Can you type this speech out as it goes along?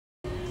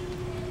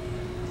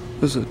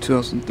This is a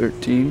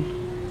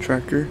 2013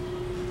 Tracker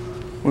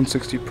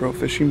 160 Pro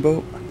fishing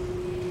boat.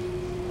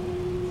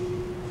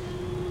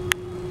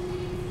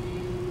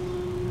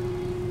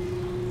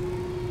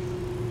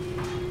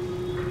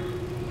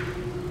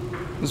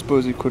 This boat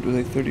is equipped with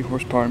a 30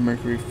 horsepower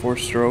Mercury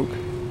 4-stroke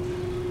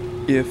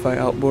EFI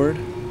outboard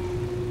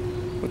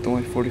with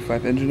only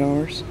 45 engine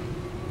hours.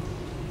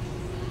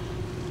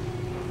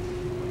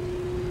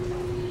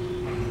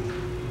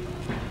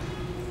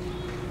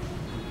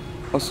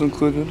 Also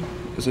included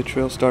is a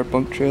Trail Star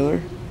bunk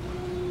trailer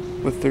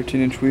with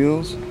 13-inch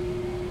wheels,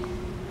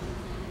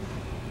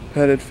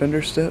 padded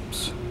fender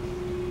steps,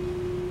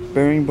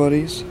 bearing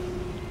buddies,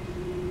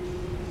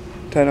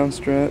 tie-down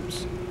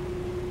straps,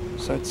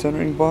 side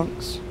centering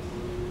bunks,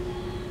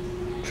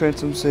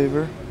 transom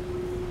saver,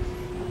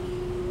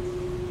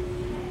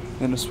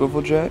 and a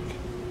swivel jack.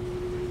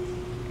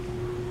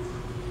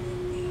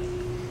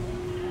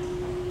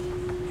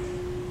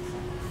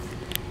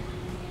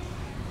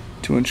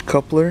 Two-inch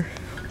coupler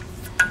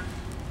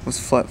with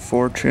flat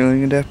forward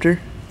trailing adapter.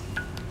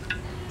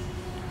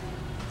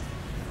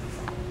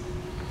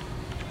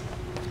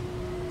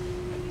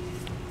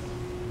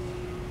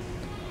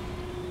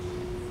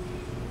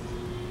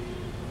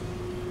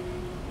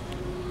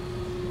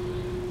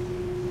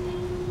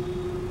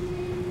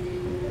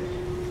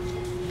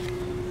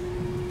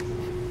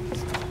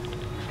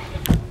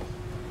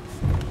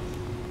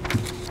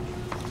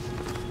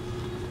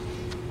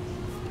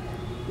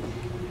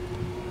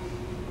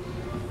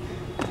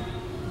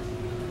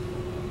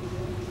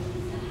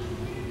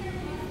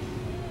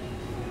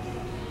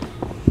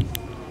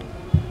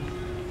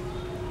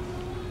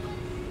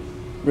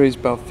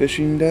 Raised bow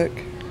fishing deck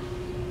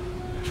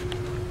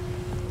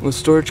with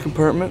storage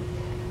compartment,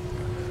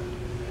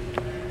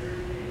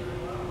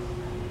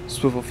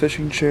 swivel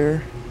fishing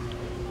chair,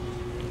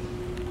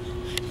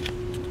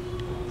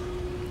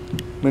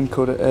 Minn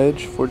Kota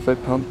Edge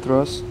 45-pound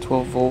thrust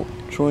 12-volt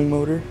trolling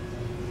motor,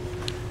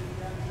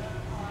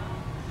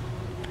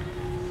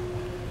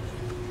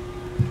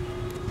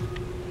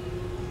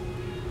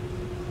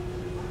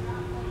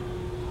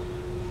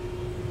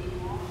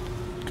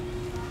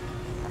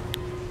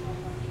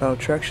 bow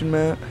traction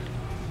mat,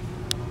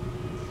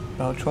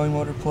 bow trolling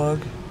motor plug,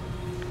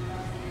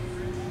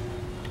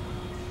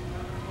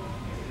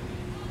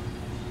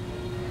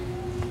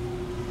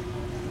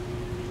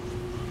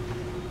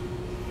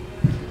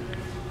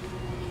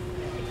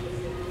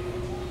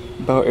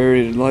 bow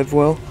aerated live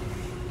well,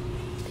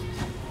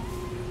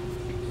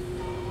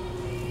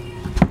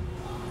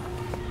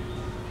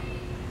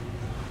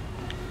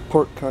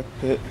 port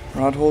cockpit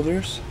rod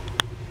holders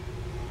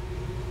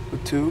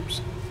with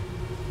tubes,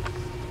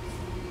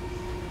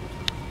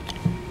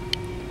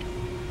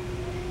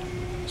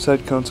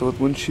 side console with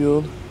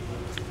windshield,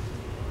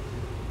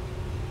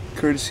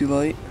 courtesy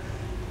light,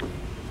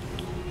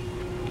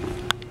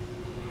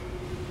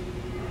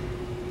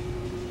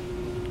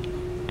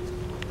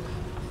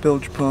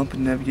 bilge pump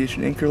and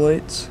navigation anchor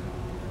lights,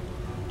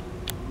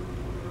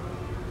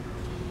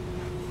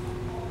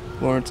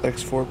 Lawrence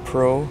X4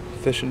 Pro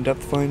fish and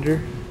depth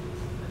finder,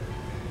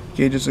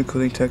 gauges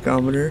including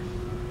tachometer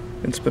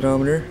and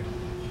speedometer,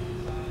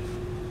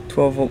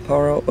 12-volt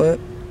power outlet,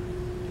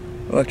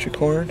 electric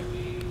horn.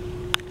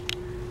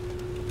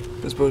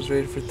 This boat is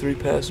rated for 3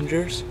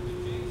 passengers.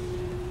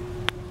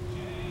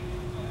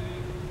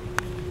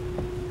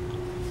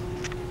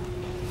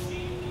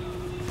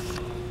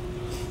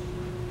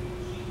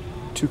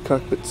 Two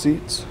cockpit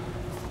seats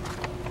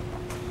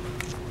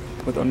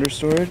with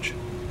understorage.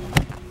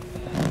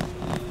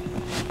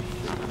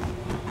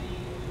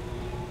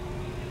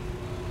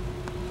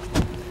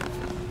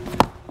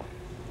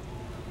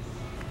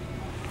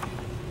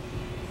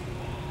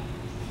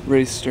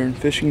 Raised stern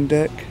fishing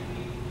deck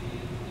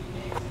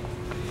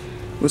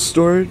with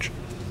storage.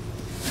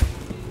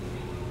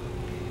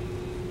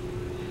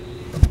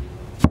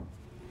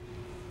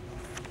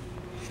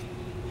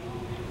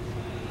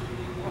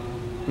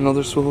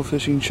 Another swivel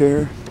fishing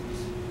chair.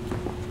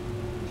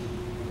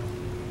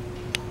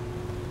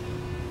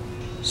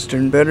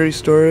 Stern battery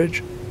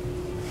storage.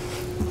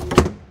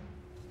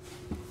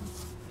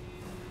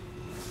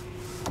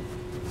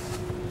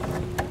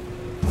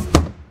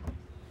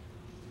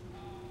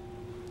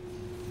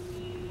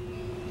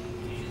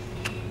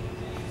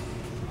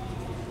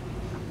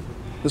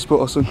 This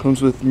boat also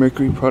comes with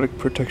Mercury Product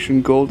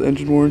Protection Gold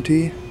engine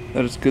warranty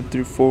that is good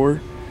through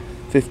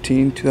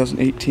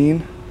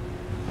 4/15/2018.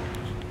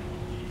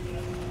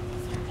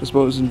 This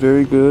boat is in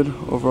very good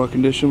overall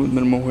condition with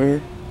minimal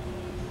wear.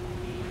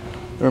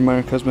 There are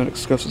minor cosmetic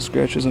scuffs and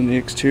scratches on the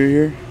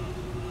exterior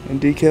and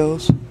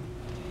decals.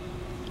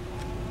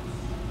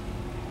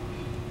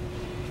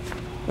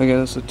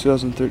 Again, it's a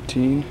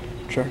 2013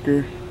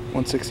 Tracker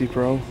 160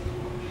 Pro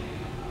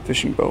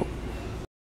fishing boat.